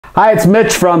Hi, it's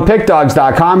Mitch from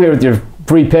PickDawgz.com here with your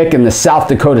free pick in the South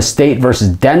Dakota State versus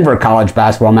Denver college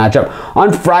basketball matchup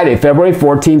on Friday, February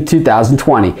 14,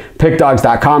 2020.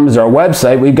 PickDawgz.com is our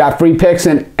website. We've got free picks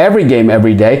in every game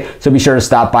every day, so be sure to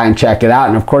stop by and check it out.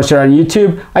 And of course, here on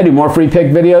YouTube, I do more free pick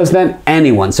videos than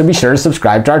anyone, so be sure to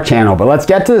subscribe to our channel. But let's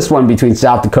get to this one between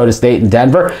South Dakota State and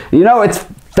Denver. You know, it's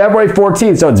February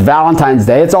 14th, so it's Valentine's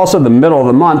Day. It's also the middle of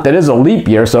the month. It is a leap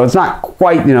year, so it's not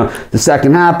quite, the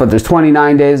second half, but there's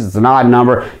 29 days. It's an odd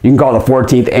number. You can call the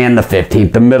 14th and the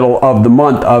 15th, the middle of the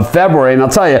month of February. And I'll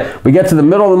tell you, we get to the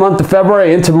middle of the month of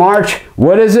February into March.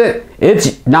 What is it?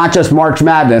 It's not just March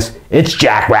Madness, it's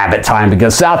Jackrabbit time,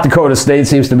 because South Dakota State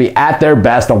seems to be at their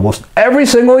best almost every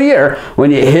single year when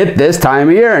you hit this time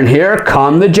of year. And here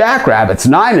come the Jackrabbits.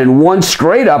 9-1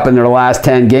 straight up in their last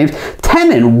 10 games.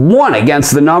 10-1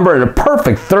 against the number, and a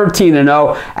perfect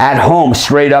 13-0 at home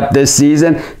straight up this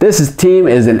season. This team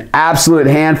is an absolute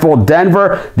handful.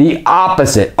 Denver, the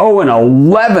opposite.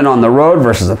 0-11 on the road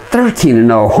versus a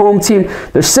 13-0 home team.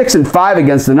 They're 6-5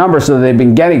 against the number, so they've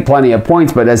been getting plenty of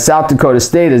points, but as South Dakota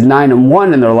State is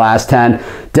 9-1 in their last 10,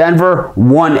 Denver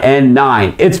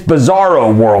 1-9. It's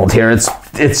bizarro world here.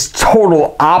 It's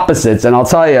total opposites, and I'll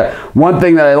tell you, one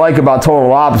thing that I like about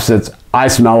total opposites, I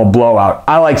smell a blowout.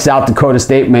 I like South Dakota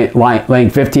State laying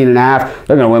 15.5.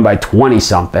 They're going to win by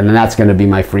 20-something, and that's going to be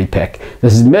my free pick.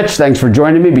 This is Mitch. Thanks for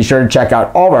joining me. Be sure to check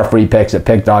out all of our free picks at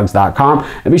PickDawgz.com,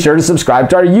 and be sure to subscribe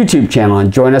to our YouTube channel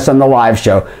and join us on the live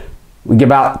show. We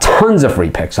give out tons of free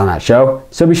picks on that show,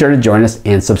 so be sure to join us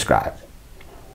and subscribe.